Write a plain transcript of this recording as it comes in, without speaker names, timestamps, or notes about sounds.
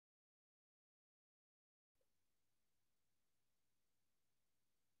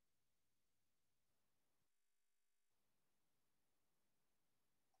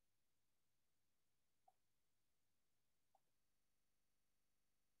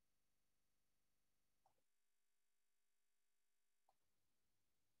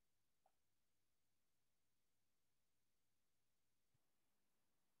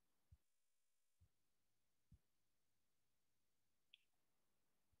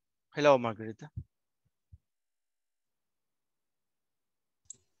Hello, Margarita.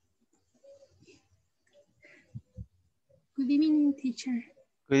 Good evening, teacher.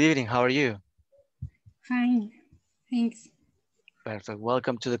 Good evening. How are you? Fine, thanks. Perfect.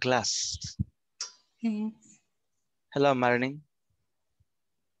 Welcome to the class. Thanks. Hello, Marilyn.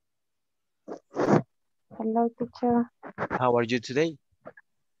 Hello, teacher. How are you today?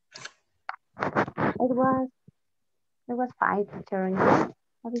 It was fine, teacher. And you?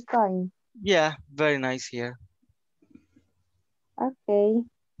 How is going? Yeah, very nice here. Okay.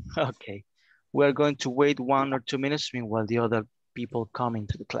 Okay. We're going to wait 1 or 2 minutes meanwhile the other people come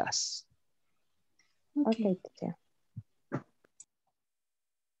into the class. Okay, teacher.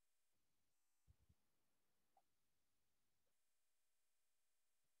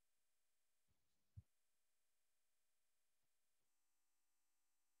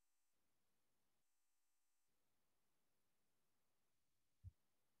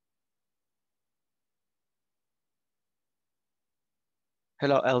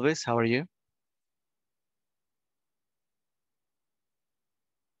 Hello, Elvis. How are you?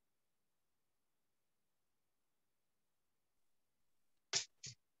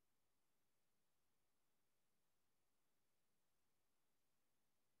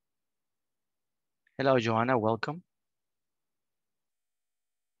 Hello, Joanna. Welcome.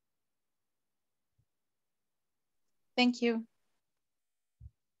 Thank you.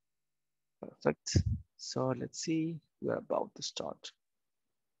 Perfect. So let's see. We're about to start.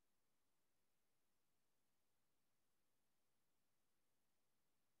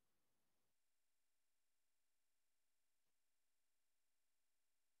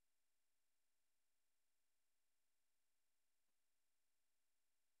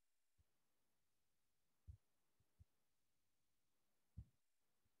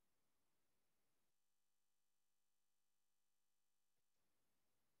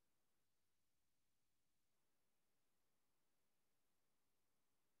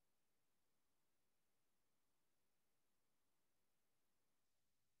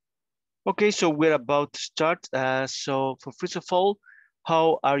 Okay, so we're about to start. So for first of all,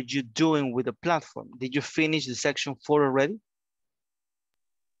 how are you doing with the platform? Did you finish the section 4 already?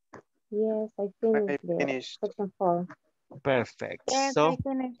 Yes, I I finished the finished. section 4. Perfect. Yes, So I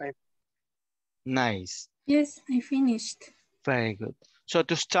finished. nice. Yes, I finished. Very good. So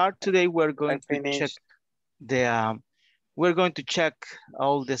to start today, we're I going to check finished. the we're going to check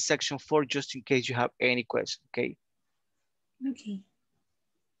all the section 4 just in case you have any question. Okay. Okay.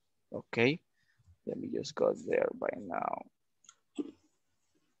 Okay. Let me just go there by now.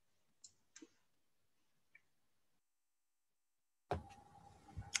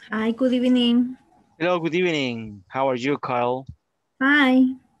 Hi, good evening. Hello, good evening. How are you, Kyle? Hi,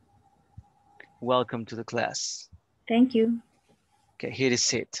 Welcome to the class. thank you. Okay, here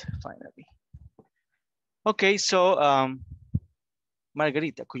is it, finally. Okay, so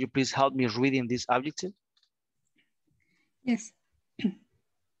Margarita, could you please help me reading this adjective? Yes.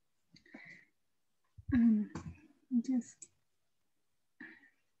 um, just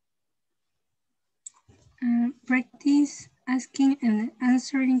practice asking and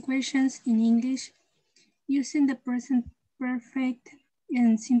answering questions in English using the present perfect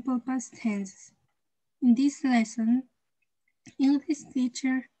and simple past tenses. In this lesson, English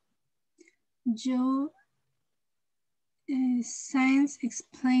teacher Joe Science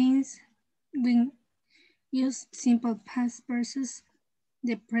explains when use simple past versus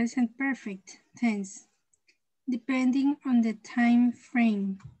the present perfect tense, depending on the time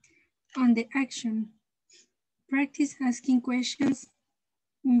frame, on the action. Practice asking questions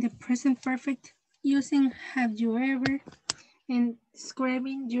in the present perfect using have you ever and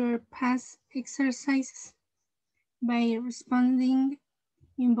describing your past exercises by responding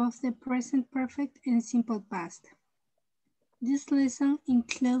in both the present perfect and simple past. This lesson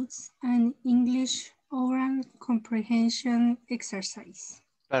includes an English oral comprehension exercise.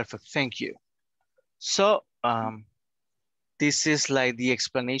 Perfect, thank you. So this is like the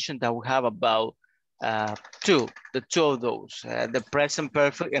explanation that we have about the two of those, the present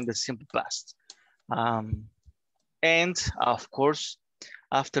perfect and the simple past. And of course,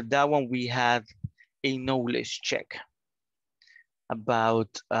 after that one, we had a knowledge check about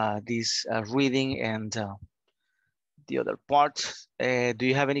this reading and the other part. Do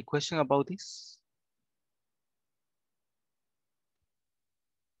you have any question about this?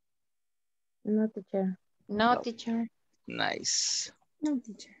 No, teacher. No, No. teacher. Nice. No,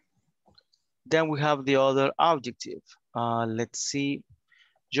 teacher. Then we have the other adjective. Let's see.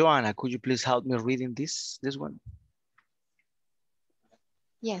 Joanna, could you please help me reading this one?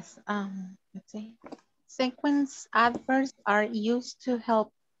 Yes. Let's see. Sequence adverbs are used to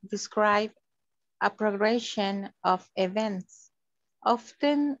help describe a progression of events,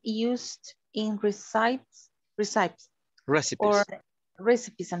 often used in Recipes. or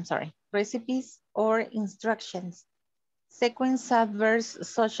recipes, recipes or instructions. Sequence adverbs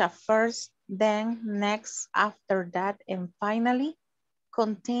such as first, then, next, after that, and finally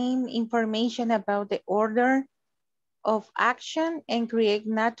contain information about the order of action and create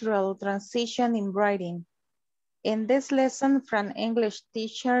natural transition in writing. In this lesson from English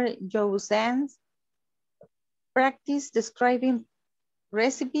teacher Joe Sands, practice describing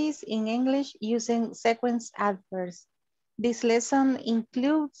recipes in English using sequence adverbs. This lesson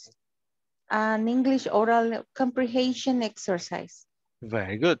includes an English oral comprehension exercise.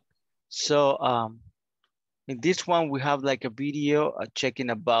 Very good. So in this one, we have like a video checking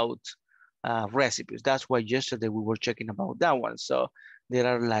about recipes. That's why yesterday we were checking about that one. So there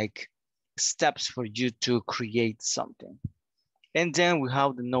are like steps for you to create something. And then we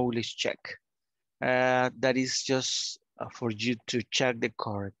have the knowledge check. That is just for you to check the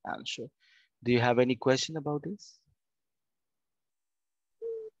correct answer. Do you have any question about this?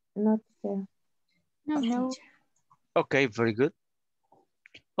 Not sure. No, No. teacher. Okay, very good.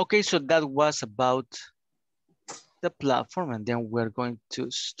 Okay, so that was about the platform, and then we're going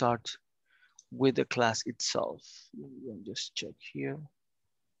to start with the class itself. Let me just check here.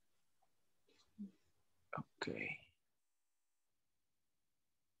 Okay.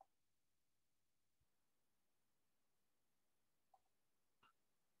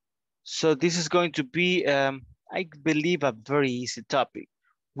 So this is going to be, I believe, a very easy topic.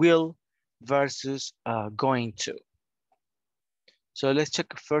 Will versus going to. So let's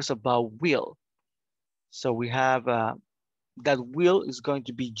check first about will. So we have that will is going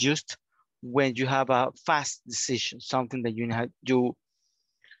to be used when you have a fast decision, something that you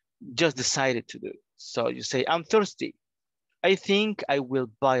just decided to do. So you say, I'm thirsty. I think I will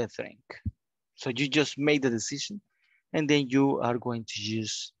buy a drink. So you just made the decision, and then you are going to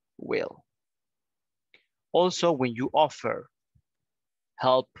use will. Also, when you offer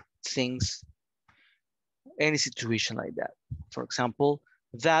help, things, any situation like that. For example,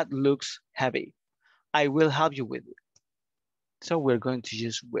 that looks heavy. I will help you with it. So we're going to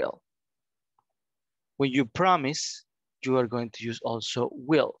use will. When you promise, you are going to use also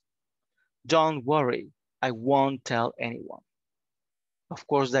will. Don't worry, I won't tell anyone. Of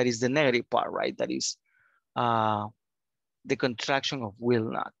course, that is the negative part, right? That is the contraction of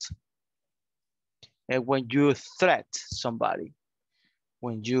will not. And when you threat somebody,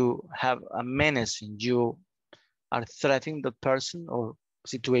 when you have a menace and you are threatening the person or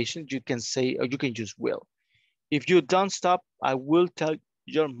situation, you can say, or you can use will. If you don't stop, I will tell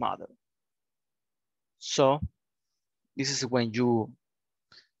your mother. So this is when you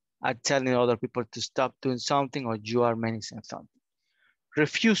are telling other people to stop doing something or you are menacing something.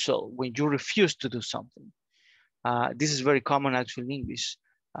 Refusal, when you refuse to do something. This is very common actually in English.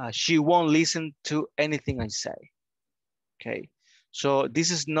 She won't listen to anything I say. Okay, so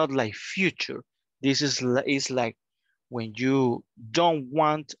this is not like future. This is like when you don't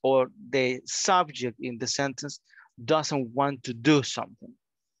want or the subject in the sentence doesn't want to do something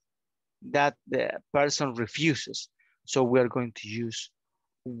that the person refuses. So we are going to use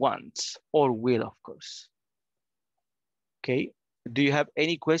wants or will, of course. Okay, do you have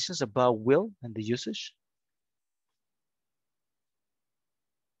any questions about will and the usage?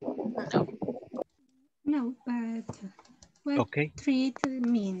 No, but what Okay. threat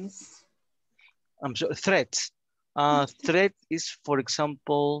means? I'm sorry, threats. Threat is, for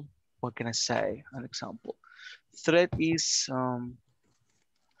example, what can I say? An example. Threat is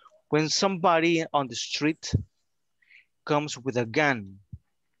when somebody on the street comes with a gun.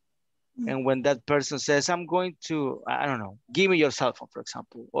 And when that person says, I'm going to, I don't know, give me your cell phone, for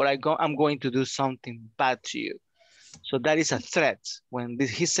example, or I'm going to do something bad to you. So that is a threat. When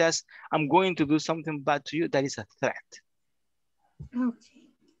he says, I'm going to do something bad to you, that is a threat. Okay.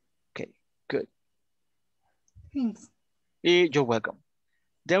 Okay, good. Thanks. You're welcome.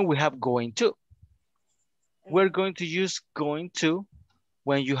 Then we have going to. We're going to use going to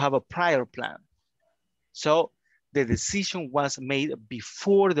when you have a prior plan. So the decision was made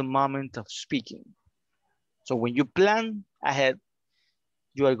before the moment of speaking. So when you plan ahead,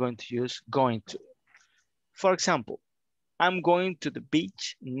 you are going to use going to. For example, I'm going to the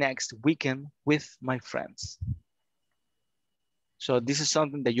beach next weekend with my friends. So this is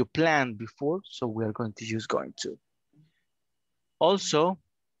something that you planned before, so we are going to use going to. Also,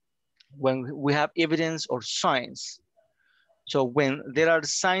 when we have evidence or signs, so when there are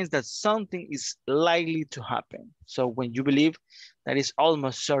signs that something is likely to happen. So when you believe that it's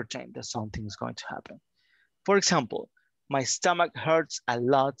almost certain that something is going to happen. For example, My stomach hurts a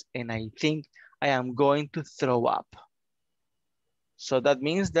lot and I think I am going to throw up. So that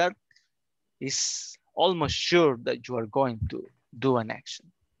means that it's almost sure that you are going to do an action.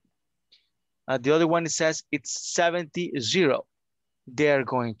 The other one, it says it's 70-0. They're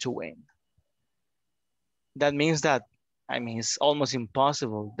going to win. That means that, it's almost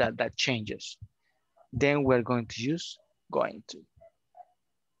impossible that that changes. Then we're going to use going to.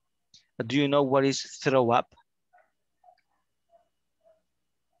 Do you know what is throw up?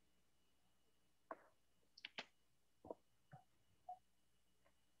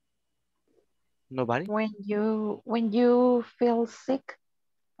 Nobody? When you feel sick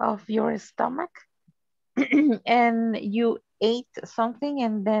of your stomach and you ate something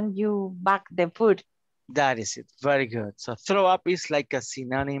and then you back the food. That is it. Very good. So throw up is like a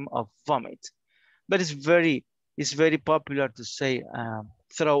synonym of vomit, but it's very popular to say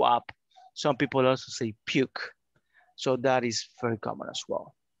throw up. Some people also say puke. So that is very common as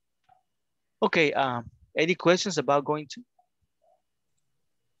well. Okay. Any questions about going to?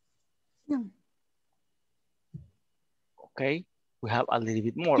 No. Okay. We have a little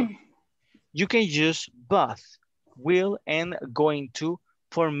bit more. You can use both will and going to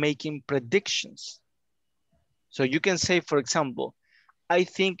for making predictions. So you can say, for example, I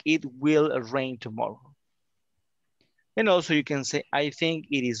think it will rain tomorrow. And also you can say, I think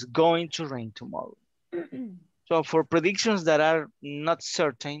it is going to rain tomorrow. So for predictions that are not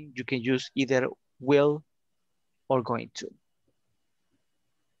certain, you can use either will or going to.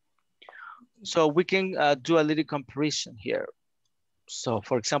 So we can do a little comparison here. So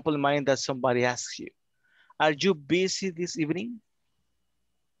for example, imagine that somebody asks you, are you busy this evening?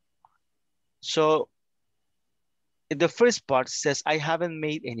 So the first part says, I haven't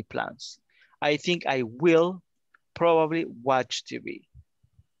made any plans. I think I will probably watch TV.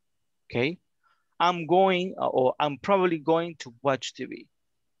 Okay. I'm probably going to watch TV.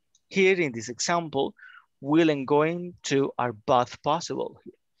 Here in this example, will and going to are both possible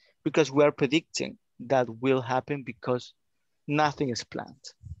here because we are predicting that will happen because nothing is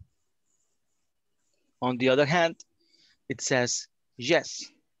planned. On the other hand, it says, yes,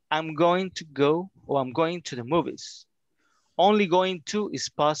 I'm going to go or I'm going to the movies. Only going to is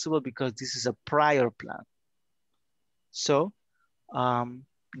possible because this is a prior plan. So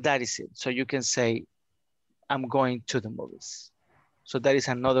that is it. So you can say, I'm going to the movies. So that is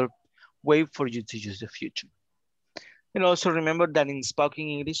another way for you to use the future. And also remember that in spoken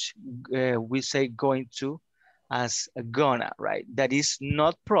English, we say going to as a gonna, right? That is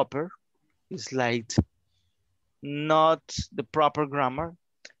not proper. It's like not the proper grammar,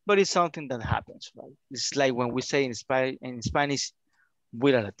 but it's something that happens, right? It's like when we say in Spanish,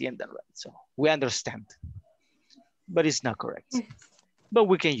 voy a la tienda, right? So we understand, but it's not correct. But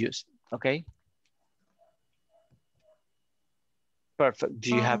we can use it, okay? Perfect.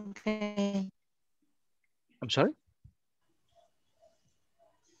 Do you have? Okay. I'm sorry?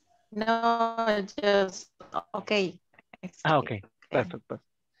 No, just okay. Okay, perfect, perfect.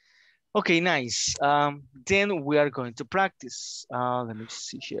 Okay, nice. Then we are going to practice. Let me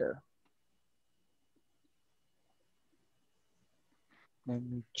see here. Let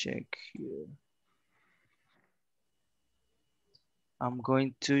me check here. I'm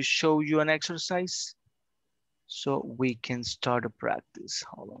going to show you an exercise so we can start a practice.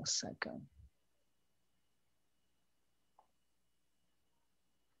 Hold on a second.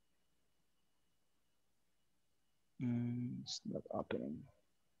 It's not opening.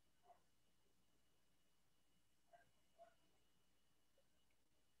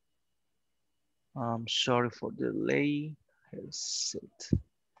 I'm sorry for the delay. Here's it.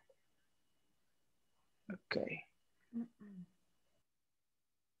 Okay.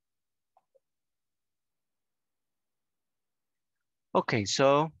 Okay,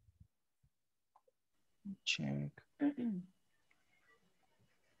 so check.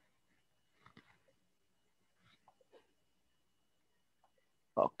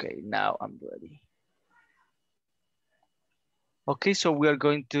 Okay, now I'm ready. Okay, so we are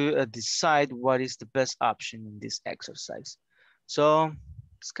going to decide what is the best option in this exercise. So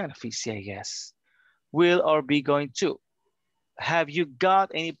it's kind of easy, I guess. Will or be going to? Have you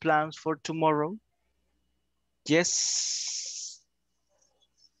got any plans for tomorrow? Yes.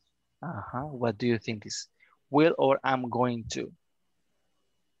 What do you think is will or I'm going to?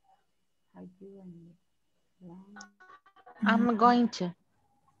 I'm going to.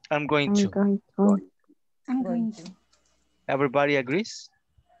 I'm going to. I'm going to. Everybody agrees?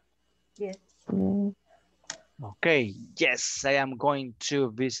 Yes. Okay, yes, I am going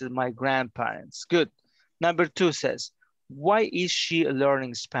to visit my grandparents. Good. Number 2 says, why is she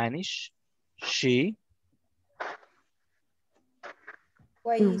learning Spanish? She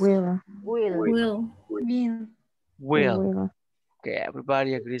Will. Will. Will. Okay,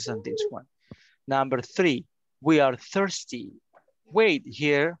 everybody agrees on this one. Number 3, we are thirsty. Wait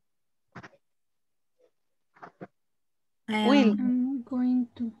here. Will. I'm going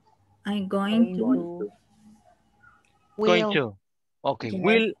to. I'm going to. Going Will. to. Okay, Yes.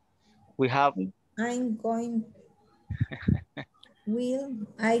 will. We have. I'm going.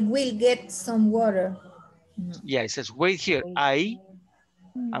 I will get some water. No. Yeah, it says wait here. I'm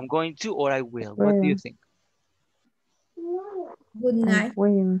going to or I will. What do you think? Good night.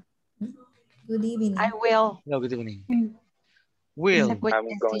 Will. Good evening. I will. No, good evening. Mm. Will. It's a quick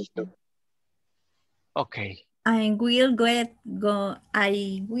decision. Okay. I will get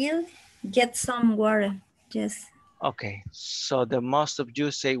some water. Yes. Okay. So the most of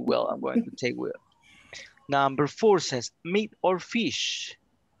you say will. I'm going to take will. Number 4 says meat or fish.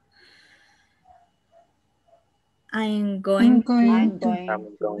 I'm going to.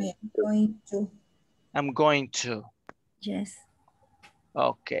 I'm going to. Yes.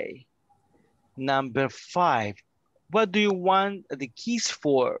 Okay. Number 5. What do you want the keys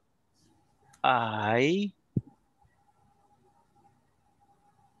for? I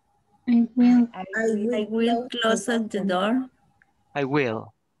will. I will close the door. I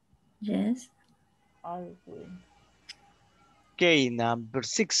will. Yes. Okay, number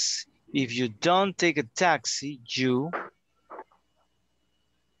 6. If you don't take a taxi, you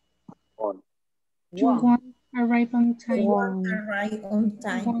You won't arrive on time.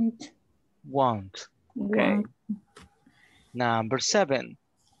 won't. Okay. Won't. Number 7.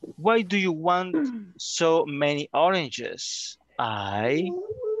 Why do you want so many oranges? I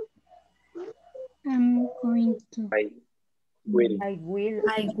I'm going to. I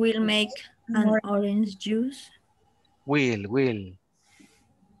will make an orange juice. will.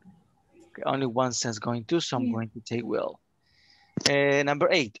 Okay, only one says going to, so I'm going to take will. Number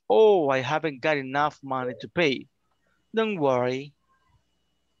 8. Oh, I haven't got enough money to pay. Don't worry.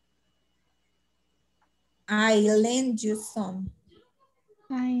 I lend you some.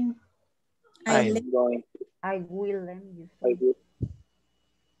 I will lend you.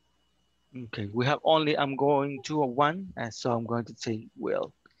 Okay, we have only I'm going to a 1, and so I'm going to take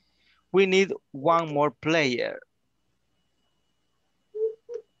will. We need one more player.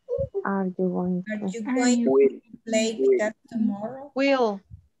 Are you going Are to? you going to play BECAS tomorrow? Will.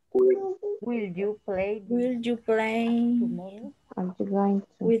 Will you play Tomorrow? Are you going to?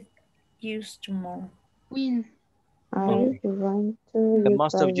 With you tomorrow. will. Are you going to? The You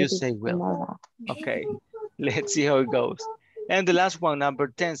most play of you with it say will. tomorrow. Okay, let's see how it goes. And the last one, number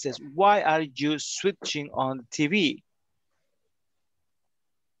 10 says, why are you switching on the TV?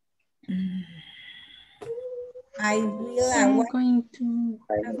 I'm going to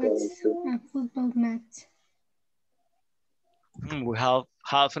watch a football match. We have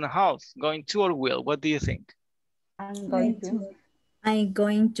half and a half. Going to or will? What do you think? I'm Going to. I'm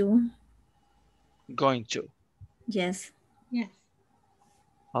going to. Going to. Yes. Yes.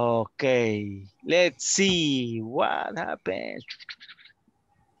 Okay, let's see what happens.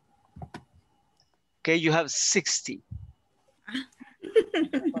 Okay, you have 60.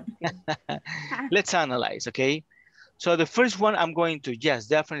 Let's analyze, okay? So the first one I'm going to, yes,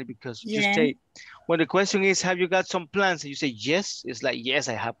 definitely, because you say, when the question is, have you got some plans? And you say, yes, it's like, yes,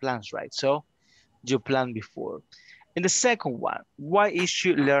 I have plans, right? So you planned before. And the second one, why is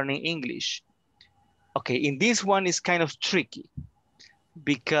she learning English? Okay, in this one is kind of tricky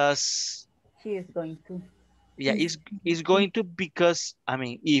because She is going to. yeah, it's going to because, I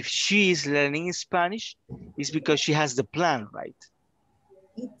mean, if she is learning Spanish, it's because she has the plan, right?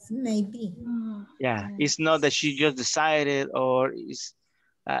 It's maybe. Yeah, it's not that she just decided or is,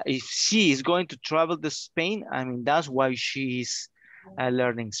 if she is going to travel to Spain, I mean, that's why she's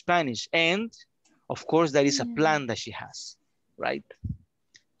learning Spanish. And of course, that is a plan that she has, right?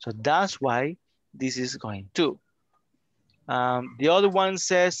 So that's why this is going to. The other one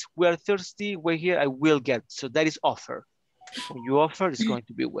says, we are thirsty, we're here, I will get. So that is offer. When you offer, it's going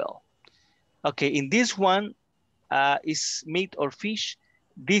to be will. Okay, in this one, is meat or fish.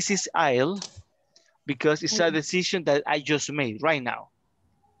 This is I'll, because it's a decision that I just made right now.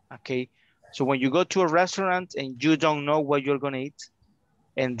 Okay, so when you go to a restaurant and you don't know what you're gonna eat,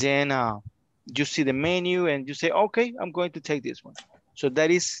 and then you see the menu and you say, okay, I'm going to take this one. So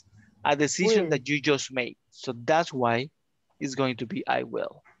that is a decision that you just made. So that's why it's going to be I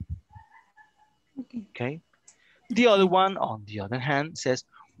will. Okay. The other one, on the other hand, says,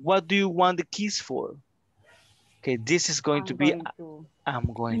 what do you want the keys for? Okay, this is going to be,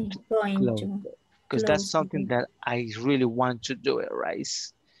 I'm going to close it. Because that's something that I really want to do it, right?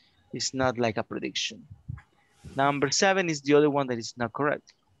 It's not like a prediction. Number 7 is the other one that is not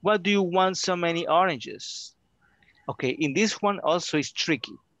correct. What do you want so many oranges? Okay, in this one also is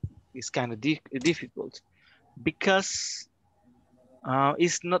tricky. It's kind of difficult because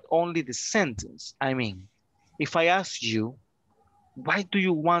it's not only the sentence. I mean, if I ask you, why do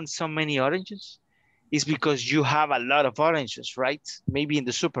you want so many oranges? It's because you have a lot of oranges, right? Maybe in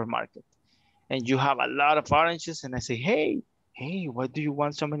the supermarket. And you have a lot of oranges and I say, hey, why do you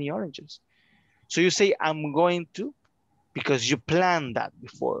want so many oranges? So you say, I'm going to, because you planned that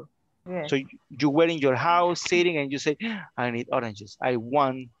before. Yes. So you were in your house sitting and you say, I need oranges. I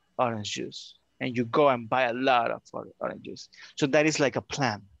want orange juice. And you go and buy a lot of oranges. So that is like a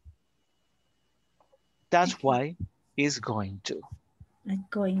plan. That's why it's going to. I'm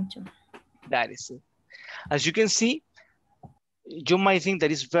going to. That is it. As you can see, you might think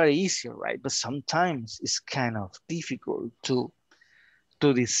that it's very easy, right? But sometimes it's kind of difficult to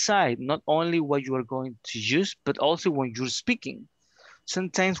decide not only what you are going to use, but also when you're speaking.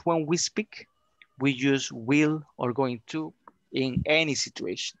 Sometimes when we speak, we use will or going to in any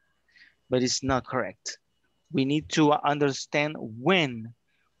situation, but it's not correct. We need to understand when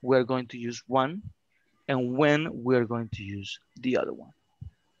we're going to use one and when we're going to use the other one.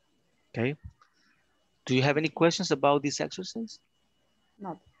 Okay. Do you have any questions about this exercise?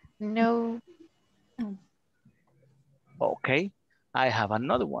 No. Okay, I have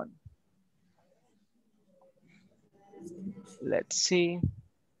another one. Let's see.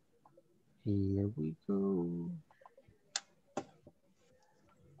 Here we go.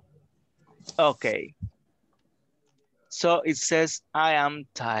 Okay. So it says, I am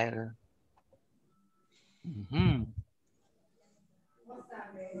tired. Mm-hmm.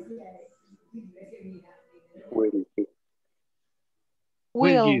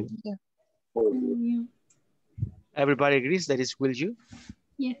 Will you? Will you? Everybody agrees that is will you?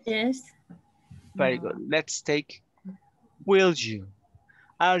 Yes. Yes. Very good. Let's take will you.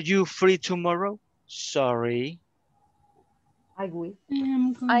 Are you free tomorrow? Sorry. I will.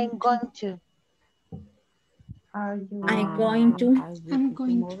 I'm I'm going going to. Are you? I'm going to. I'm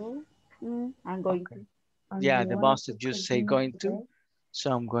going to. tomorrow? I'm going Okay. to. Are Yeah, you the going most to of you say continue going today? to.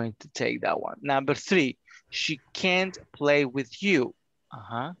 So I'm going to take that one. Number 3, she can't play with you.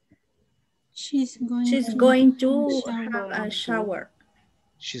 Uh-huh. She's going She's to going to shower. have a shower.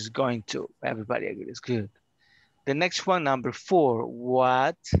 She's going to. Everybody agrees. Good. The next one, number 4.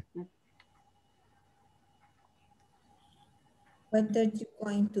 What? What are you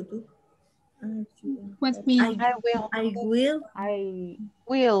going to do? What will? I will. I will. I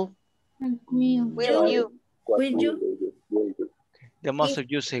Will. I will. Will you? Will you? The most of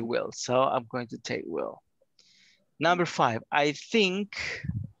you say will. So I'm going to take will. Number 5. I think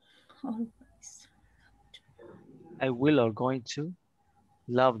Always. I will or going to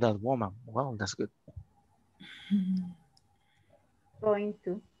love that woman. Well, that's good. going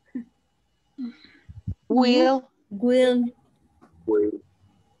to. Will. Will.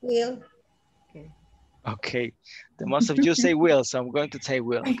 Will. Okay. The most of you say will, so I'm going to take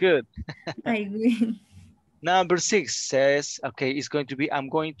will. Good. I will. Number 6 says, okay, it's going to be I'm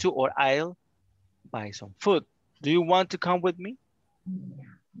going to or I'll buy some food. Do you want to come with me?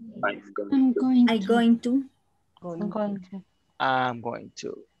 I'm going I'm to. going to. I'm going to. I'm going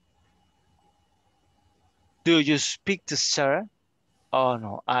to. Do you speak to Sarah? Oh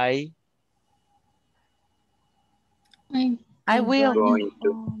no, I I will. Oh,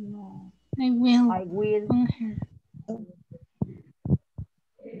 no. I will I will. on her.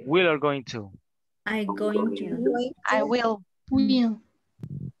 will or going to. I'm going to. I will. Will.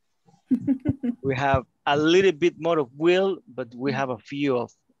 We have a little bit more of will, but we have a few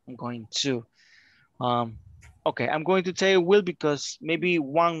of I'm going to. Okay, I'm going to tell you will because maybe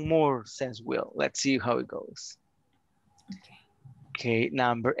one more says will. Let's see how it goes. Okay,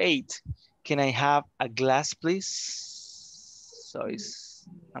 number 8. Can I have a glass, please? So it's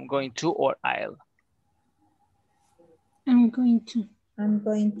I'm going to or I'll. I'm going to. I'm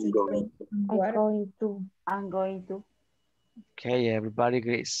going to drink water. I'm going to. Okay, everybody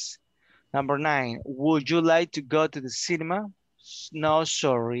agrees. Number 9. Would you like to go to the cinema? No,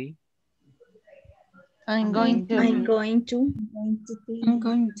 sorry. I'm going to. I'm going to. I'm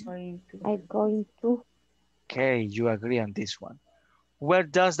going to. I'm going to. Okay, you agree on this one. Where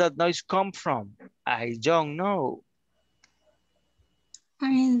does that noise come from? I don't know.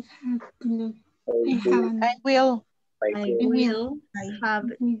 I'll have to look. I haven't. I will. I will have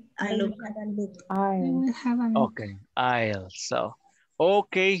a look. I will have a look. Okay, I'll. So,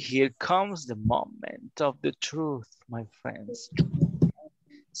 okay, here comes the moment of the truth, my friends.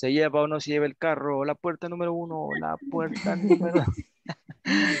 Se lleva o no se lleva el carro, la puerta número 1, la puerta número 2.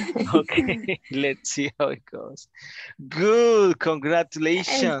 Okay, let's see how it goes. Good,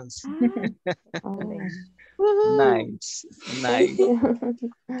 congratulations. Nice, nice.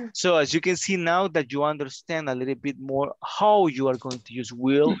 So as you can see now that you understand a little bit more how you are going to use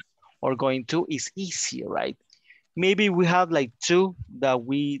will or going to is easier, right? Maybe we have like two that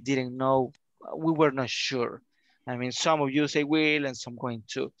we didn't know, we were not sure. I mean, some of you say will and some going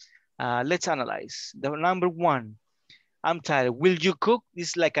to. Let's analyze. The number one, I'm tired. Will you cook?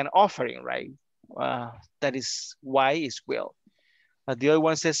 Is like an offering, right? That is why is will. The other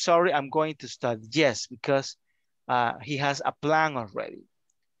one says, sorry, I'm going to study. Yes, because he has a plan already.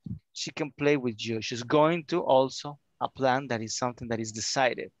 She can play with you. She's going to also a plan that is something that is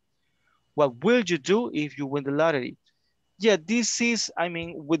decided. What will you do if you win the lottery? Yeah, this is, I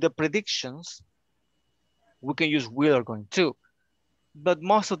mean, with the predictions, we can use will or going to, but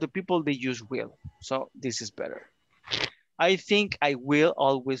most of the people, they use will. So this is better. I think I will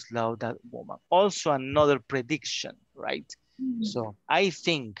always love that woman. Also another prediction, right? So I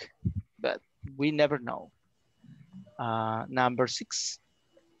think, but we never know. Number 6,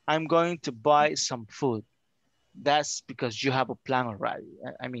 I'm going to buy some food. That's because you have a plan already.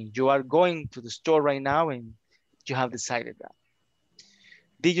 I mean, you are going to the store right now and you have decided that.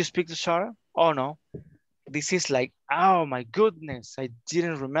 Did you speak to Sarah? Oh no, this is like, oh my goodness, I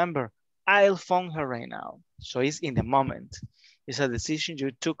didn't remember. I'll phone her right now. So it's in the moment. It's a decision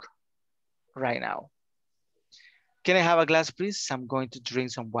you took right now. Can I have a glass, please? I'm going to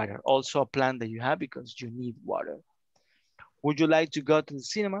drink some water. Also a plan that you have because you need water. Would you like to go to the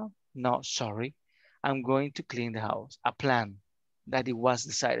cinema? No, sorry. I'm going to clean the house. A plan that it was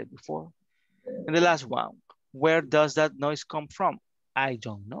decided before. And the last one, where does that noise come from? I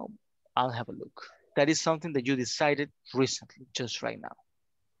don't know. I'll have a look. That is something that you decided recently, just right now.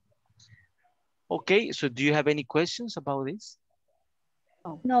 Okay, so do you have any questions about this?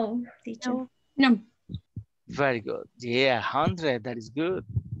 No, teacher. No. Very good. Yeah, 100, that is good.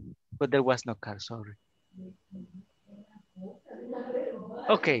 But there was no car, sorry.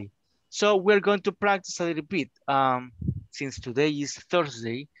 Okay, so we're going to practice a little bit. Since today is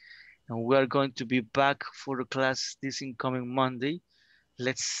Thursday, and we're going to be back for the class this incoming Monday,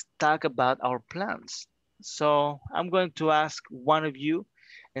 let's talk about our plans. So I'm going to ask one of you,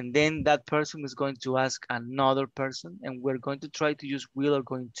 and then that person is going to ask another person, and we're going to try to use will or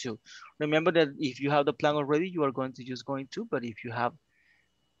going to. Remember that if you have the plan already, you are going to use going to, but if you have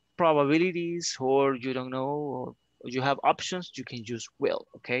probabilities or you don't know, or you have options, you can use will,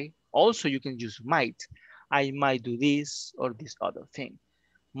 okay? Also, you can use might. I might do this or this other thing.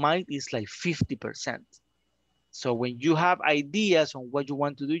 Might is like 50%. So when you have ideas on what you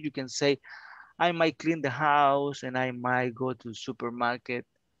want to do, you can say, I might clean the house and I might go to the supermarket.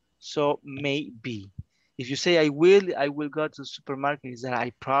 So maybe. If you say I will go to the supermarket, is that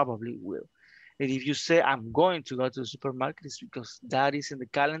I probably will. And if you say I'm going to go to the supermarket, it's because that is in the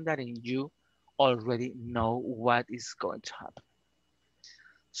calendar and you already know what is going to happen.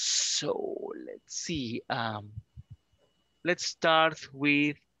 So let's see. Let's start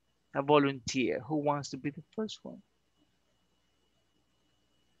with a volunteer. Who wants to be the first one?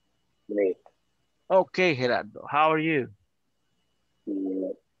 Me. Okay, Gerardo, how are you?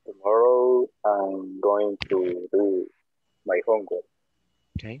 Tomorrow I'm going to do my homework.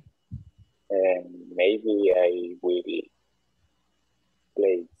 Okay. And maybe I will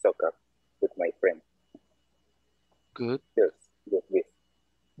play soccer with my friends. Good. Just this.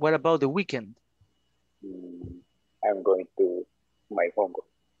 What about the weekend? I'm going to my homework,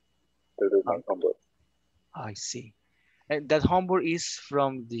 to do my homework. I see. And that homework is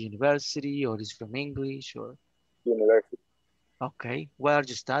from the university or is from English or? University. Okay. What are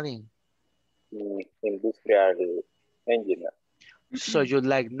you studying? Industrial engineer. So you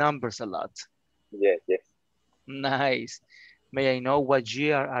like numbers a lot? Yes, yes. Nice. May I know what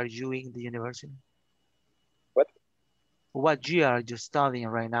year are you in the university? What? What year are you studying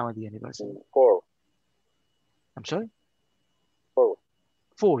right now at the university? 4. I'm sorry? 4.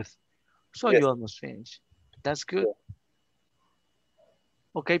 4th. So yes. you almost finished. That's good. Yeah.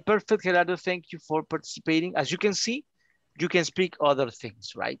 Okay, perfect, Gerardo. Thank you for participating. As you can see, you can speak other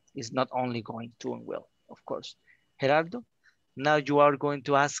things, right? It's not only going to and will, of course. Gerardo, now you are going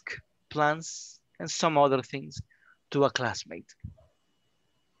to ask plans and some other things to a classmate.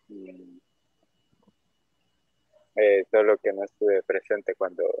 Solo que no estuve presente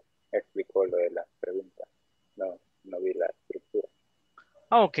cuando explicó lo de las preguntas. No vi la estructura.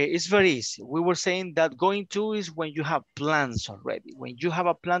 Okay, it's very easy. We were saying that going to is when you have plans already. When you have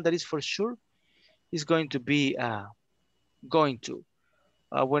a plan that is for sure, it's going to be going to.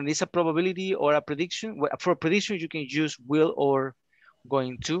 When it's a probability or a prediction, for a prediction, you can use will or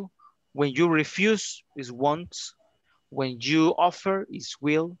going to. When you refuse is want. When you offer is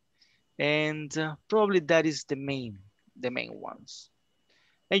will. And probably that is the main ones.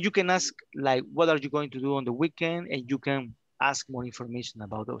 And you can ask like, what are you going to do on the weekend? And you can ask more information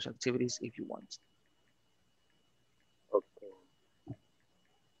about those activities if you want. Okay.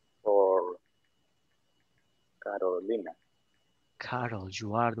 For Carolina. Carol,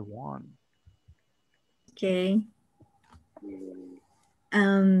 you are the one. Okay.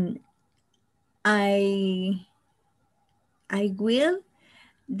 Mm, I will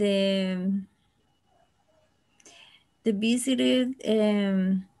the visited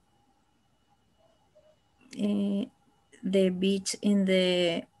the beach in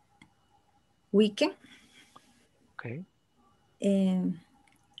the weekend. Okay.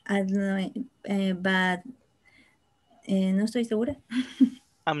 I don't know, but no estoy segura.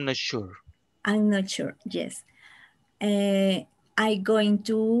 I'm not sure. I'm not sure. Yes. I going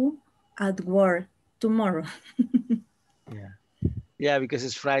to at work tomorrow. Yeah. Yeah, because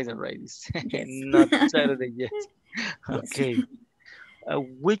it's Friday, right? It's Yes. not Saturday yet. Yes. Okay.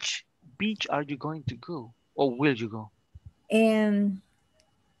 Which beach are you going to go? Or will you go?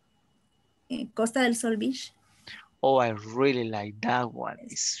 Costa del Sol Beach. Oh, I really like that one.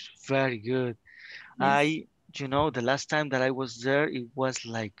 Yes. It's very good. Yes. You know, the last time that I was there, it was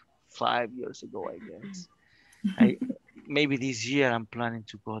like 5 years ago, I guess. Maybe this year I'm planning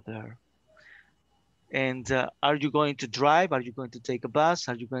to go there. And are you going to drive? Are you going to take a bus?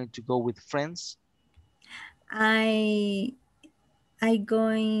 Are you going to go with friends? I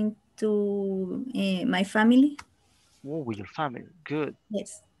going to my family. Oh, with your family. Good.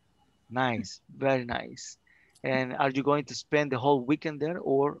 Yes. Nice. Very nice. And are you going to spend the whole weekend there,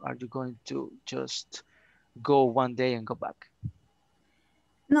 or are you going to just go one day and go back?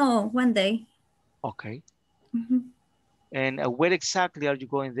 No, one day. Okay. Mhm. And where exactly are you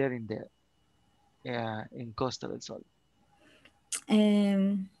going there in Costa del Sol?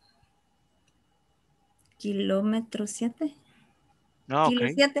 Kilómetro 7. Oh, Kilo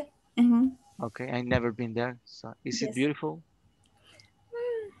okay. 7. Okay. I never been there. So is it Yes. beautiful?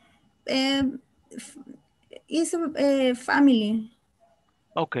 It's a family.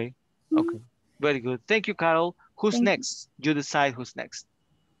 Okay. Okay. Very good. Thank you, Carol. Who's Thank you. next? You decide who's next.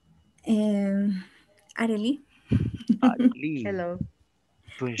 Arely. Arely. Hello.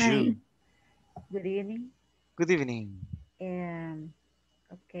 Bonjour. Hi. Good evening. Good evening.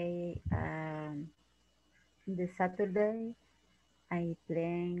 Okay. The Saturday, I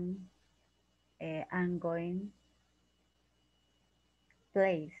plan. I'm going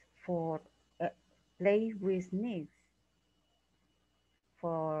place for place with needs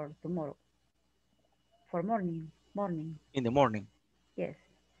for tomorrow. For morning. In the morning. Yes.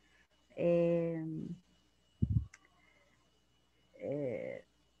 Um, uh,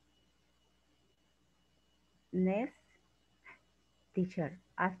 next teacher.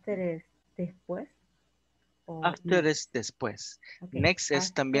 After es después. O After next. es después. Okay. Next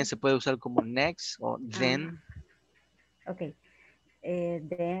es también After. se puede usar como next o then. Okay.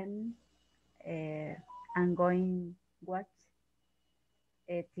 Then I'm going watch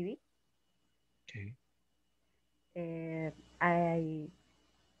TV. Okay.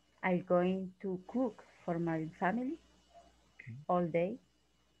 I going to cook for my family Okay. all day.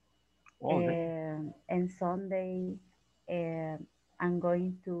 All day. And Sunday, I'm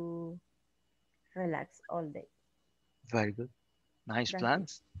going to relax all day. Very good. Nice That's it.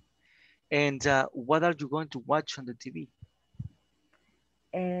 plans. And what are you going to watch on the TV?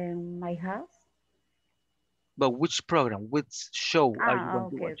 My house. But which program, which show are you going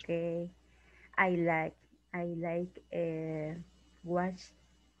to Okay, watch? okay. I like watch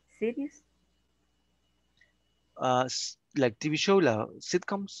series. Like TV show, like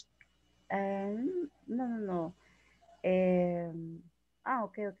sitcoms? No.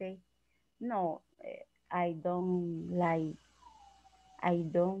 Okay. No, I don't like. I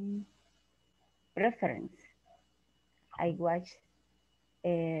don't preference. I watch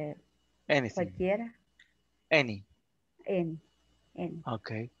Anything. cualquiera, Any. any, any.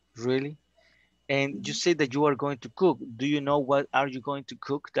 Okay. Really? And you Mhm. say that you are going to cook. Do you know what are you going to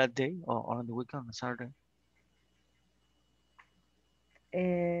cook that day or on the weekend on Saturday?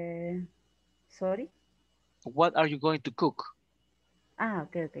 Sorry. What are you going to cook?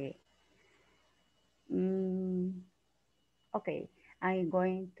 Okay. Mm, okay. I'm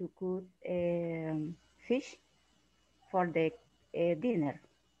going to cook fish for the dinner.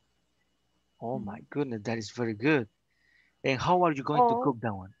 Oh Mhm. my goodness, that is very good. And how are you going to Or cook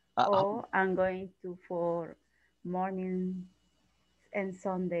that one? I'm going to for morning and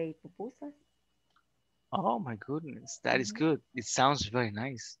Sunday pupusas. Oh my goodness, that is good. It sounds very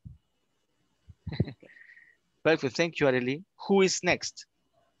nice. Perfect. Thank you, Arely. Who is next?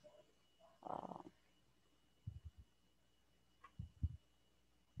 Uh,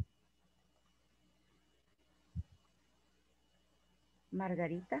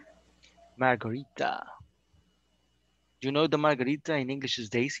 Margarita. Margarita. Do you know the Margarita in English is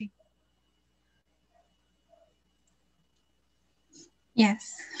Daisy?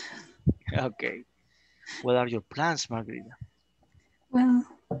 Yes. Okay. What are your plans, Margarita? Well,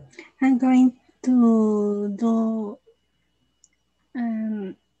 I'm going to do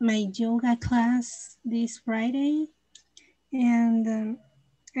my yoga class this Friday, and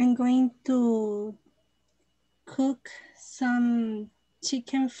I'm going to cook some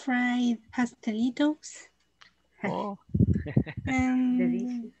chicken fried pastelitos, Oh, and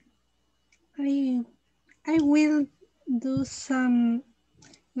Delicious. I will do some.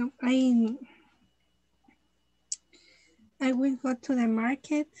 No, I will go to the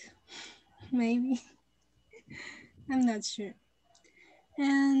market, maybe. I'm not sure.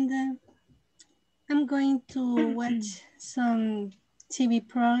 And I'm going to watch some TV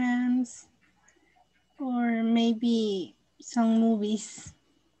programs or maybe some movies.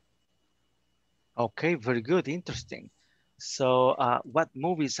 okay. Very good. Interesting. So, what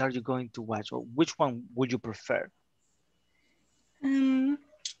movies are you going to watch, or which one would you prefer? Um,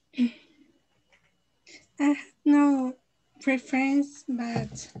 I have no preference,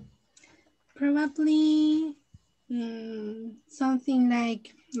 but probably something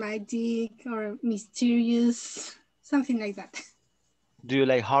like magic or mysterious, something like that. Do you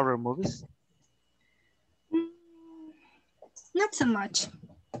like horror movies? Mm, Not so much.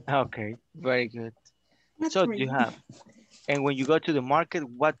 Okay, very good. Not So, do you really. have, and when you go to the market,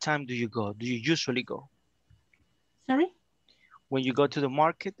 what time do you go? Do you usually go? Sorry? When you go to the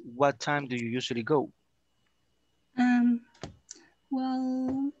market, what time do you usually go? Um,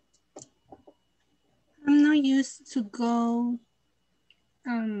 well, I'm not used to go.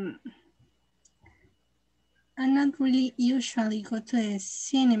 Um, I not really usually go to a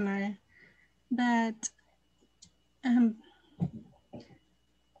cinema, but um,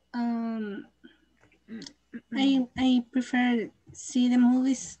 um, I prefer see the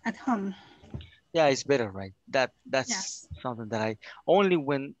movies at home. Yeah, it's better, right? That's Yes. something that I only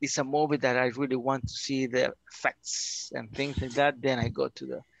when it's a movie that I really want to see the effects and things like that, then I go to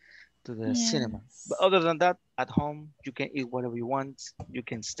the cinema. But Yes. other than that, at home you can eat whatever you want, you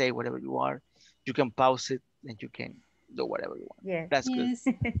can stay wherever you are, you can pause it, and you can do whatever you want. Yes. That's good. Yes,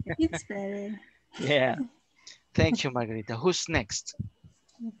 it's better. Yeah. Thank you, Margarita. Who's next?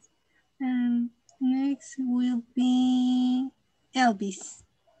 Um, Next will be Elvis.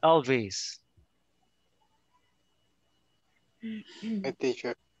 Elvis. Hi,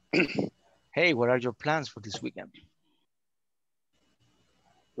 teacher. Hey, what are your plans for this weekend?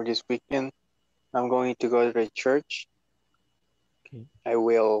 For this weekend, I'm going to go to the church. Okay. I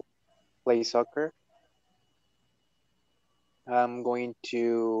will play soccer. I'm going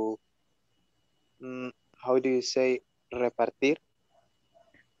to, how do you say, repartir?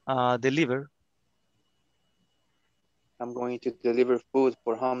 Deliver. I'm going to deliver food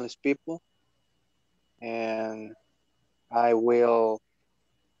for homeless people. And I will,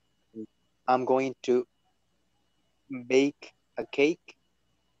 I'm going to bake a cake.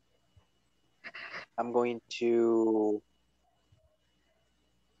 I'm going to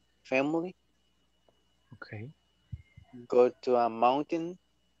family, Okay. go to a mountain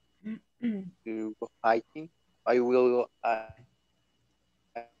to go hiking. I will,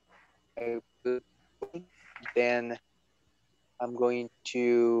 then I'm going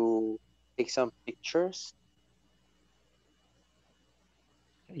to take some pictures.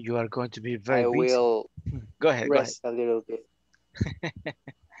 You are going to be very I busy. will Go ahead, go ahead. rest a little bit.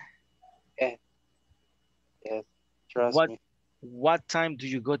 Yes, yes, trust What me. what time do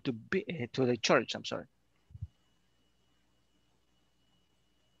you go to the church? I'm sorry.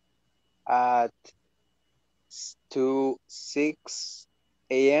 At 6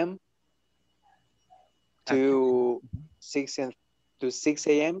 a.m. At to Mhm. 6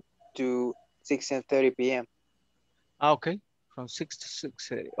 a.m. to 6:30 p.m. Okay, from 6 to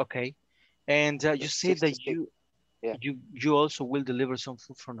 6:30. Okay, and you Just say six that to six. Yeah. you also will deliver some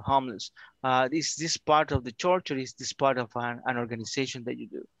food from the homeless. Is this part of the church, or is this part of an organization that you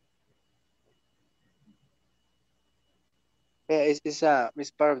do? Yeah,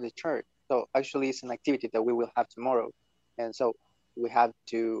 it's part of the church. So actually, it's an activity that we will have tomorrow, and so we have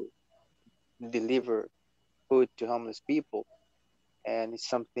to deliver food to homeless people, and it's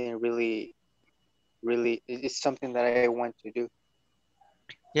something really, really, it's something that I want to do.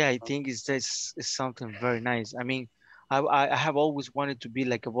 Yeah, I think it's something very nice. I mean, I have always wanted to be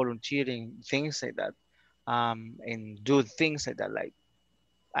like a volunteering things like that, and do things like that. Like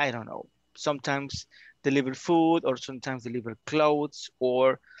I don't know, sometimes deliver food, or sometimes deliver clothes,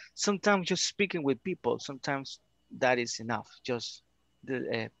 or sometimes just speaking with people. Sometimes that is enough. Just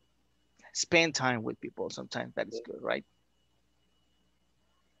the, spend time with people. Sometimes that is Yeah. good, right?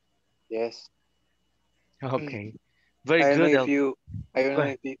 Yes. Okay, very I don't know good. if you, I don't Go know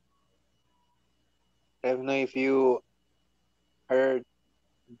ahead. if you, I don't know if you heard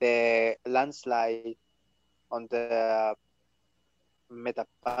the landslide on the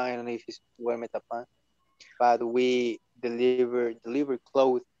Metapan. I don't know if it's where Metapan, but we deliver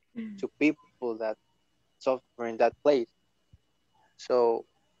clothes to people that suffer in that place. So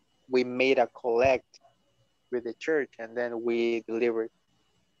we made a collect with the church, and then we delivered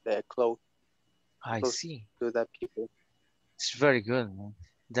the I clothes see. to the people. It's very good, man.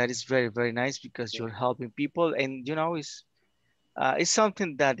 That is very, very nice because Yeah. you're helping people, and it's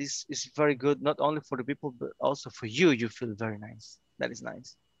something that is very good not only for the people but also for you. You feel very nice. That is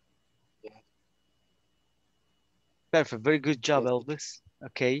nice. Yeah. Perfect. Very good job, Yes, teacher. Elvis.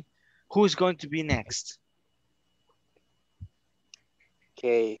 Okay, who's going to be next?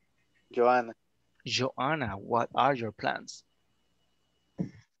 Okay, Joanna. Joanna, what are your plans?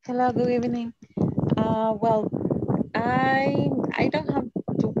 Hello, good evening. Well, I don't have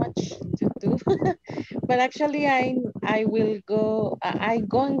too much to do, but actually I will go. I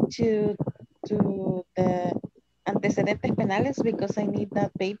going to the antecedentes penales because I need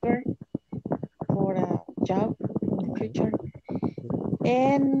that paper for a job in the Okay. future. Okay.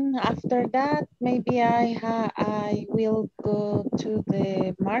 And after that, maybe I will go to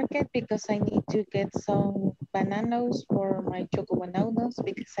the market because I need to get some bananas for my choco bananas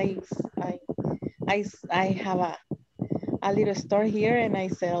because I have a little store here and I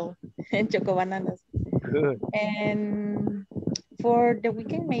sell choco bananas. Good. And for the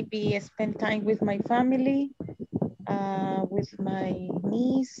weekend, maybe spend time with my family, with my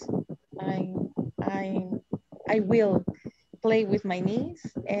niece. I I I will play with my niece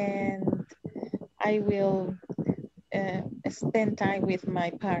and I will spend time with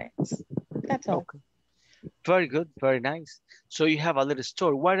my parents. That's all. Okay. Very good. Very nice. So you have a little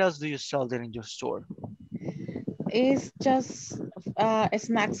store. What else do you sell there in your store? It's just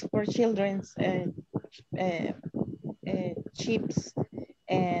snacks for children's uh, chips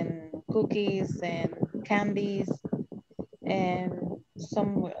and cookies and candies and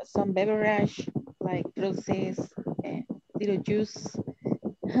some beverage like juices and little juice,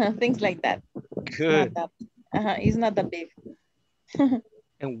 things like that. It's not Good. that it's not that big.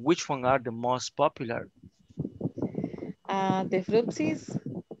 And which one are the most popular? The fruities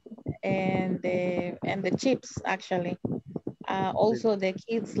and the chips actually. The- Also, the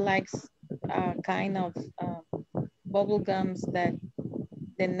kids likes kind of bubble gums that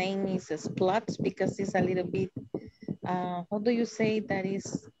the name is Splots because it's a little bit. How do you say that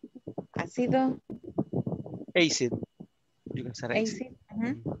is ácido? Acid. You can say acid. Acid.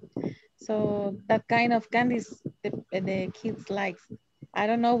 Mhm. Mhm. So that kind of candies the kids likes. I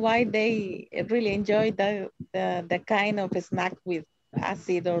don't know why they really enjoy the kind of snack with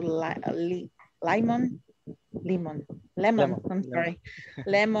acid or lemon lemon, Lemon. I'm Lemon. sorry,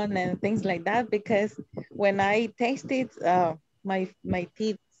 lemon and things like that, because when I taste it, my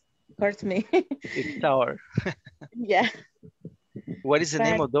teeth hurts me. It's sour. Yeah, What is the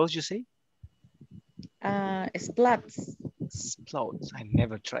name but of those you say? splots. Splouts. I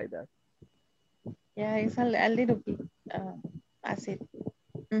never tried that. Yeah, it's a little bit acid.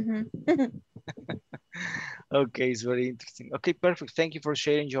 Mhm. Okay, it's very interesting. Okay, perfect. Thank you for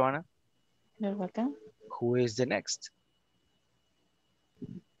sharing, Joanna. You're welcome. Who is the next?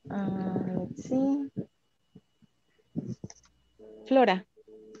 Let's see. Flora.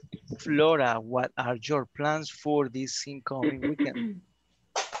 Flora, what are your plans for this incoming weekend?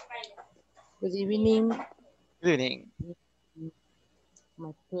 Good evening. Good evening.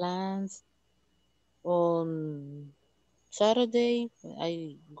 My plans on Saturday,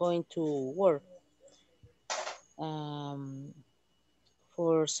 I going to work. Um,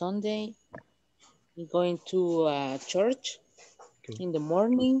 for Sunday, I'm going to church Okay. in the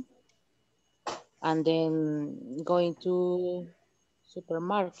morning, and then going to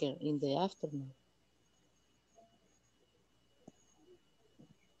supermarket in the afternoon.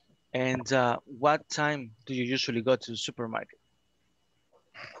 And what time do you usually go to the supermarket?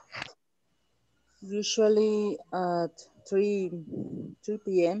 Usually at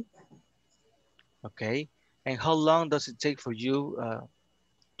 3 p.m. Okay. And how long does it take for you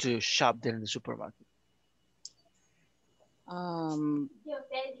to shop there in the supermarket?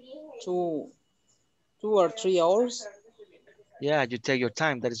 two or 3 hours, Yeah, you take your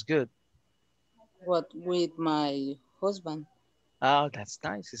time. That is good. but with my husband. Oh, that's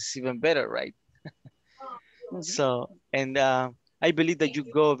nice. It's even better, right? Mhm. So, and I believe that you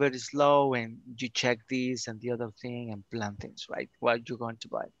go very slow and you check this and the other thing and plan things, right? What you're going to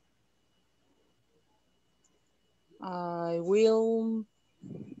buy. I will,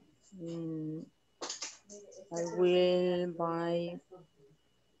 mm, I will buy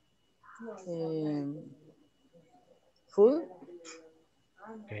um, food,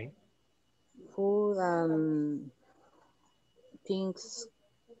 Okay. food and things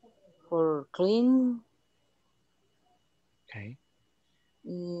for clean. Okay.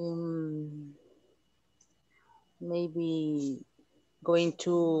 Um, Maybe going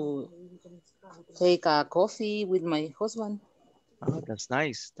to take a coffee with my husband. Oh, that's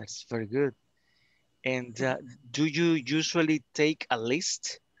nice. That's very good. And do you usually take a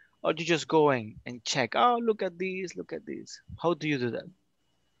list or do you just go in and check? Oh, look at this, look at this. How do you do that?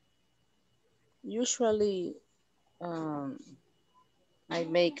 Usually, um, I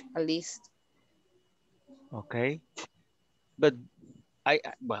make a list. Okay. But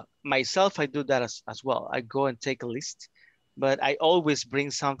well, myself, I do that as well. I go and take a list, but I always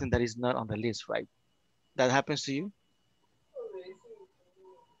bring something that is not on the list, right? That happens to you?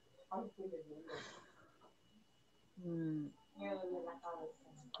 Mm,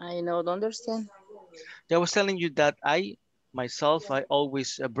 I don't understand. I was telling you that myself, I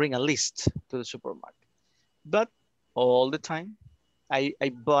always bring a list to the supermarket, but all the time I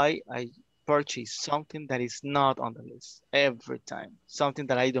purchase something that is not on the list every time, something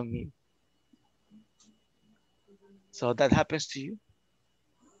that I don't need. So that happens to you?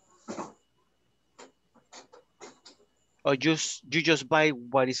 Or you just buy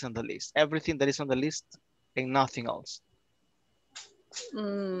what is on the list, everything that is on the list and nothing else?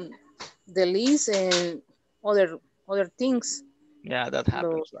 Mm, the list and other things. Yeah, that Lo,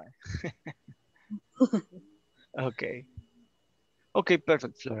 happens, right? Okay. Okay,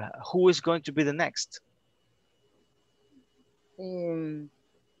 perfect, Flora. Who is going to be the next? um,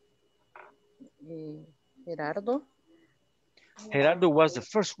 Gerardo. Gerardo was the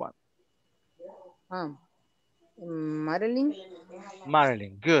first one. Ah, Marilyn.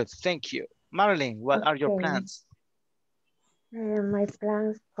 Marilyn, good, thank you. Marilyn, what are your Okay. plans? My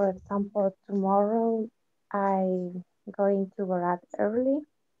plans, for example, tomorrow I going to get up early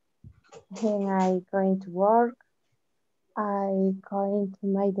and I going to work. I going to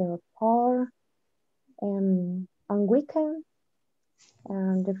make the report on weekend.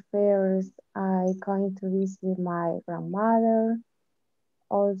 And the first I going to visit my grandmother.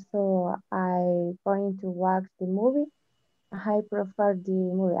 Also, I going to watch the movie. I prefer the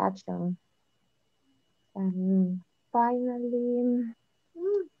movie action. And finally,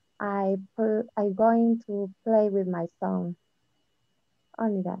 I going to play with my son.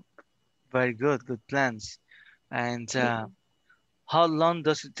 Only that. Very good, good plans. And Yeah. how long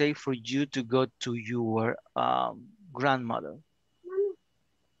does it take for you to go to your grandmother?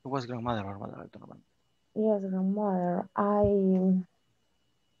 It was grandmother or mother, I don't remember. Yes, grandmother.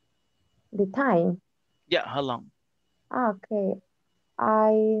 The time. Yeah, how long? Okay.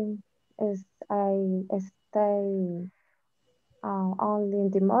 I I stay only in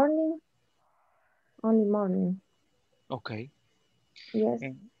the morning. Only morning. Okay. Yes.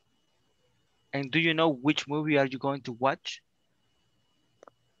 And, and do you know which movie are you going to watch?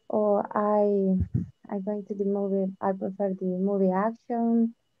 Or I going to the movie. I prefer the movie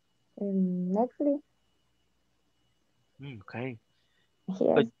action in Netflix. Okay.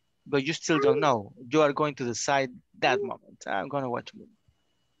 But Yes. but you still don't know. You are going to decide that moment. I'm going to watch a movie.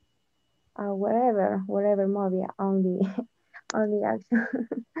 Wherever movie. Only only action.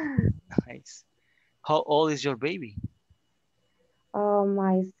 Nice. How old is your baby?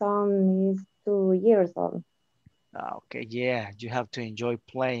 My son is 2 years old. Okay, yeah, you have to enjoy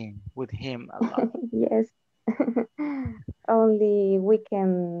playing with him a lot. Yes. Only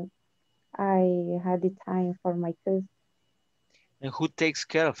weekend I had the time for my kids. And who takes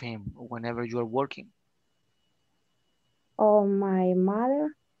care of him whenever you are working? Oh, my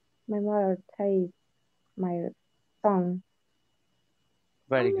mother takes my son.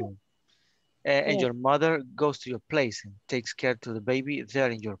 Very good. And Yes. your mother goes to your place and takes care to the baby there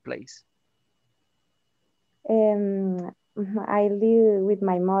in your place. Um, I live with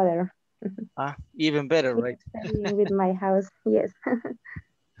my mother. Ah, even better, She right? stay with my house. Yes.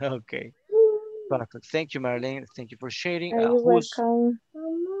 Okay, perfect. Thank you, Marilyn. Thank you for sharing. Are you welcome?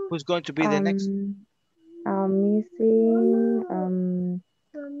 Who's going to be the next? Um, missing,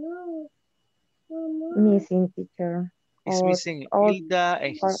 missing teacher. It's or missing or Hilda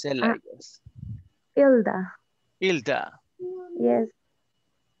and or Gisela, I guess. Hilda. Hilda, Yes.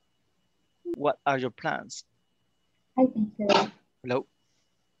 what are your plans? Hi, teacher. Hello.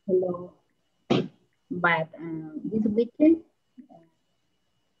 Hello. But this weekend,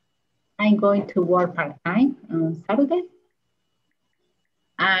 I'm going to work part-time on Saturday.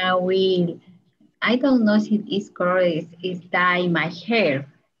 I don't know if it's correct, is dye my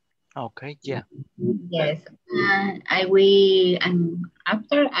hair. Okay, yeah. Yes. I will, and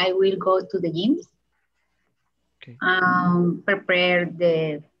after I will go to the gym, Okay. prepare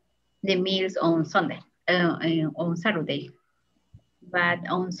the meals on Sunday, on Saturday. But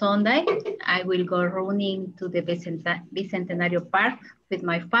on Sunday, I will go running to the Bicentenario Park with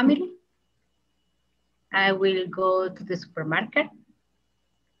my family. I will go to the supermarket.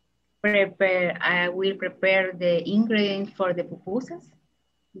 I will prepare the ingredients for the pupusas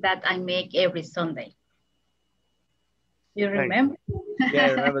that I make every Sunday. You remember? Yeah,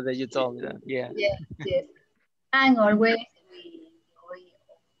 I remember that you told me that. Yeah. Yes, yes. And always we enjoy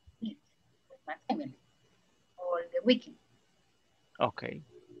eat with my family all the weekend. Okay.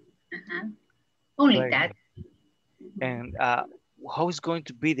 Only Very that. good. And how is going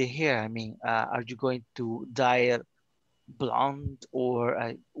to be the hair? I mean, are you going to dye it blonde or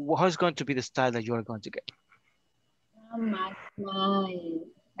how is going to be the style that you are going to get? My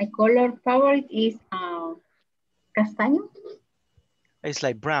color favorite is castaño. It's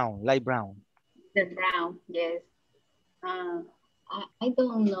like brown, light brown. The brown, yes. I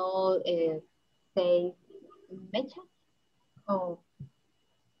don't know if say mecha or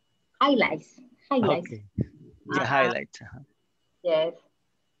highlights. Highlights. Okay. Yeah, highlight. Yes.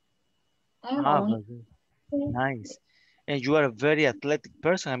 Very good. Nice. And you are a very athletic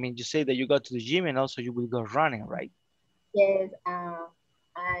person. I mean, you say that you go to the gym and also you will go running, right? Yes.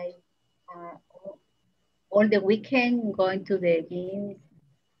 I all the weekend going to the gym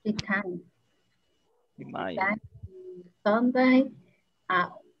 3 times. Sunday,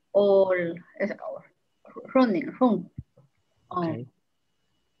 all running. Okay.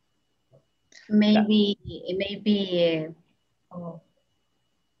 Maybe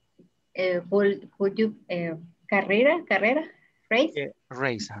would you carrera race? Yeah,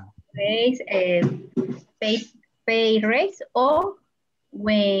 race, Race, pay race, or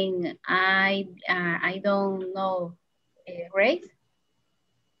when I don't know race,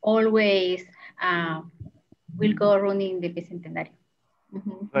 always will go running the Bicentenario.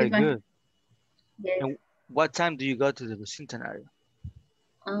 Very good. Yes. And what time do you go to the Bicentenario?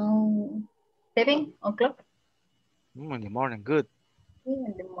 7 o'clock. In the morning, good.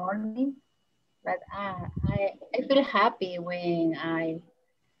 In the morning, but I feel happy when I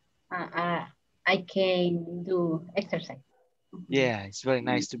can do exercise. Yeah, it's very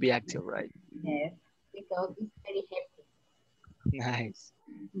nice to be active, right? Yes, because it's very happy. Nice.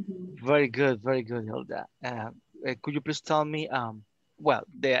 Very good, Hilda. Could you please tell me, well,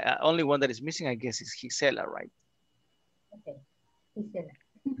 the only one that is missing, I guess, is Gisela, right? Okay, Gisela.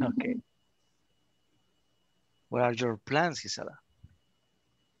 Okay. What are your plans, Gisela?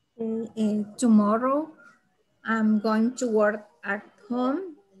 Tomorrow, I'm going to work at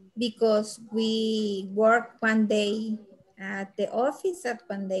home because we work one day at the office and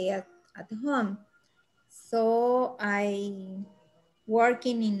one day at home. So I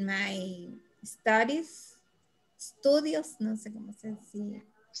working in my studios, no sé cómo se dice.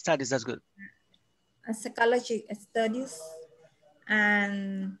 Studies, that's good. Psychology studies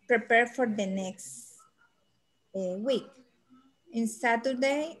and prepare for the next week. In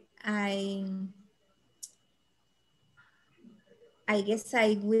Saturday, I guess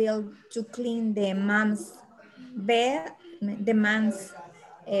I will to clean the mom's bed, the mom's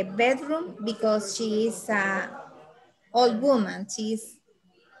bedroom because she is a old woman. She is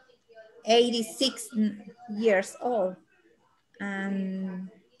 86 years old. And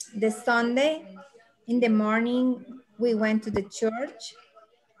the Sunday in the morning, we went to the church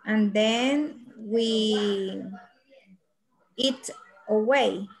and then we eat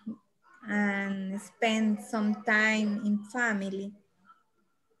away and spend some time in family.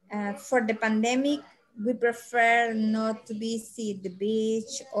 For the pandemic, we prefer not to visit the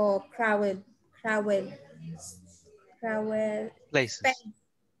beach or crowded places. Space.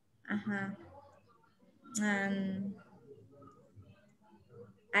 And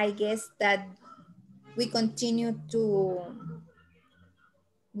I guess that we continue to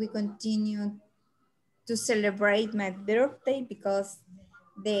celebrate my birthday because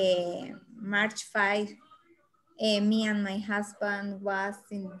the March 5, me and my husband was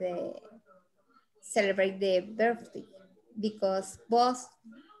in the celebrate the birthday because both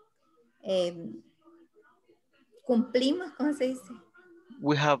cumplimos, ¿cómo se dice?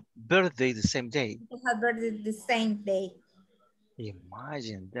 We have birthday the same day. We have birthday the same day.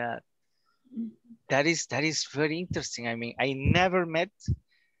 Imagine that. That is very interesting. I mean, I never met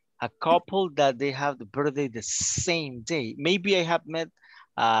a couple that they have the birthday the same day. Maybe I have met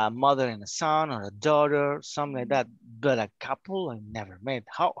a mother and a son or a daughter, something like that, but a couple I never met.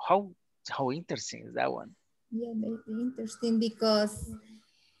 How interesting is that one? Yeah, very interesting because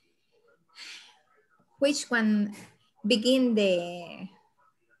which one begin the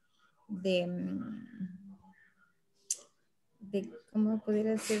 ¿cómo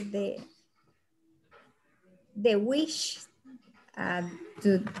pudiera decir? The wish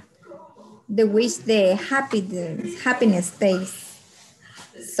to the wish the happiness stays.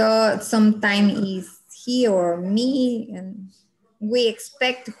 So sometimes is he or me, and we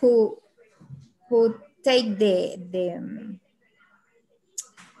expect who take the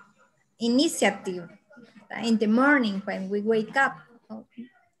initiative in the morning when we wake up.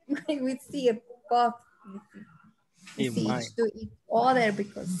 We see a both we see each to each other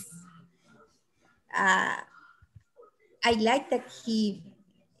because I like that he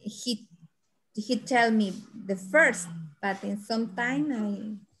tell me the first, but in some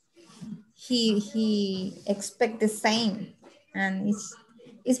time he expect the same, and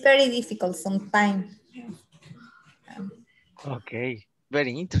it's very difficult sometimes. Okay,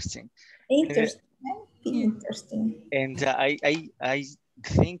 very interesting. Interesting. And I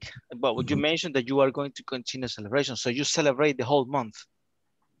think, well, you mentioned that you are going to continue celebration, so you celebrate the whole month.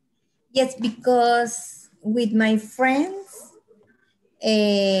 Yes, because with my friends,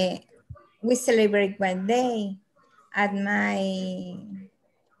 we celebrate one day. At my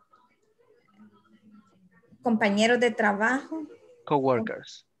compañeros de trabajo,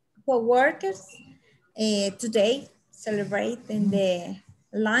 co-workers, today celebrating the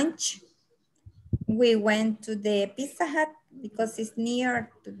lunch. We went to the Pizza Hut because it's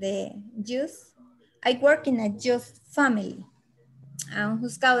near to the Jews. I work in a Jews family,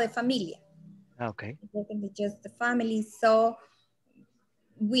 juzgado de familia. Okay. I work in the Jews family, so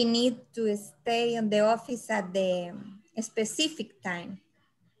we need to stay in the office at the specific time.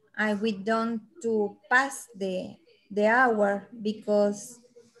 We don't to pass the hour because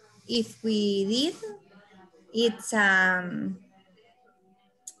if we did, it's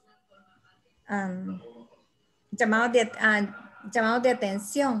llamado de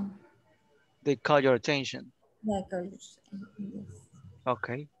atención. They call your attention. They call your attention, yes.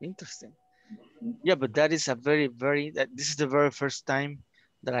 Okay, interesting. Yeah, but that is a this is the very first time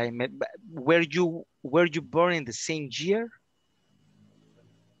that I met. Were you born in the same year?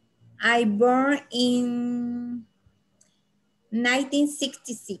 I born in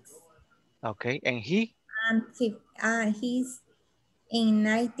 1966. Okay, and he? And he's in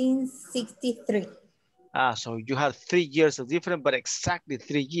 1963. So you have 3 years of difference, but exactly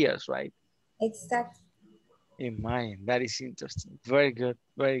 3 years, right? Exactly. In mind, that is interesting. Very good,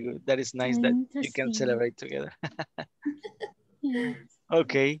 very good. That is nice that you can celebrate together. Yes.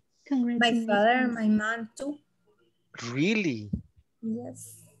 Okay. My father and my mom too. Really?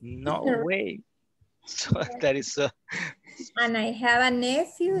 Yes. No way. So that is And I have a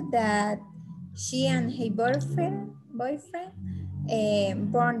nephew that she and her boyfriend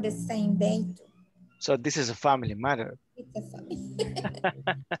born the same day too. So this is a family matter. It's a family.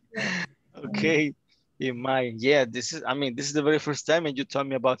 Okay. In mind, yeah, this is the very first time and you told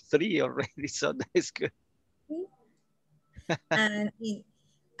me about 3 already, so that is good. And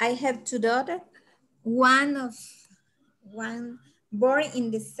I have 2 daughters, one born in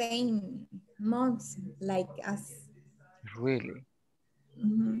the same month like us. Really?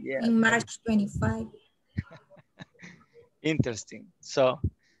 Yeah. In March 25. Interesting. So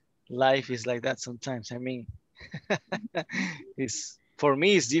life is like that sometimes. I mean, for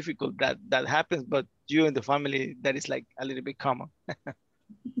me, it's difficult that happens, but you and the family, that is like a little bit common.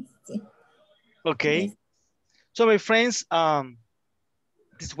 Okay. Yes. So my friends,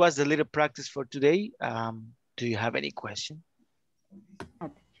 this was the little practice for today. Do you have any question?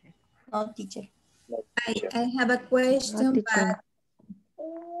 No, teacher. I have a question, but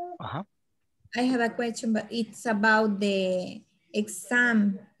I have a question, but it's about the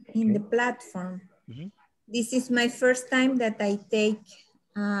exam in the platform. This is my first time that I take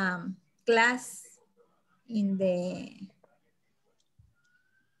class in the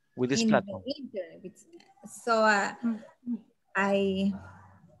with this platform. Internet. So I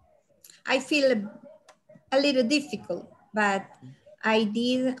feel a little difficult, but I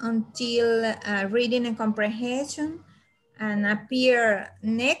did until reading and comprehension, and appear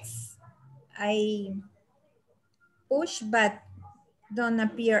next. I push, but don't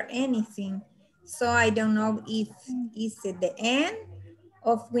appear anything. So I don't know if it's at the end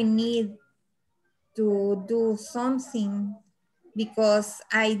or if we need to do something because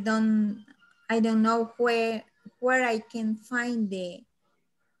I don't know where I can find the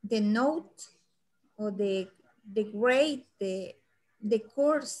note or the grade, the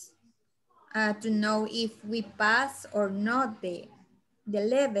course to know if we pass or not the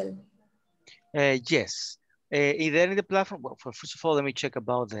level. Yes. Is there any platform? Well, first of all, let me check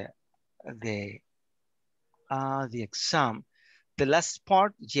about the exam. The last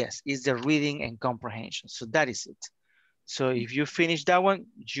part, yes, is the reading and comprehension. So that is it. So if you finish that one,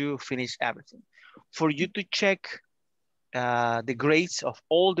 you finish everything. For you to check the grades of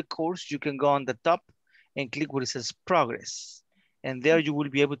all the course, you can go on the top and click where it says progress. And there you will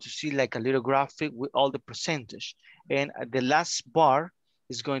be able to see like a little graphic with all the percentage. And the last bar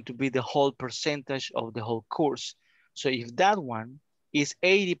is going to be the whole percentage of the whole course. So if that one is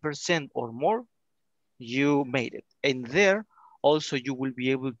 80% or more, you made it. And there also you will be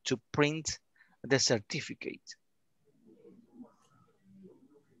able to print the certificate.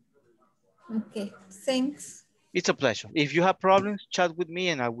 Okay, thanks. It's a pleasure. If you have problems, chat with me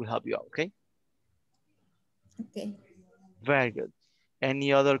and I will help you out, okay? Okay. Very good.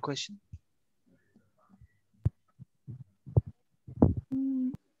 Any other question?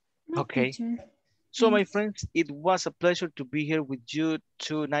 No, Okay. teacher. So my Thanks. friends, it was a pleasure to be here with you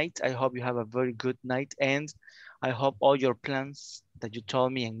tonight. I hope you have a very good night and I hope all your plans that you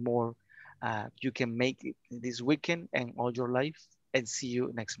told me and more, you can make it this weekend and all your life, and see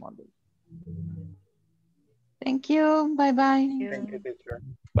you next Monday. Thank you. Bye-bye. Thank you, teacher.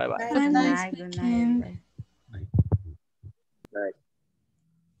 Bye-bye. Have Good a nice night. Good night, weekend. everybody.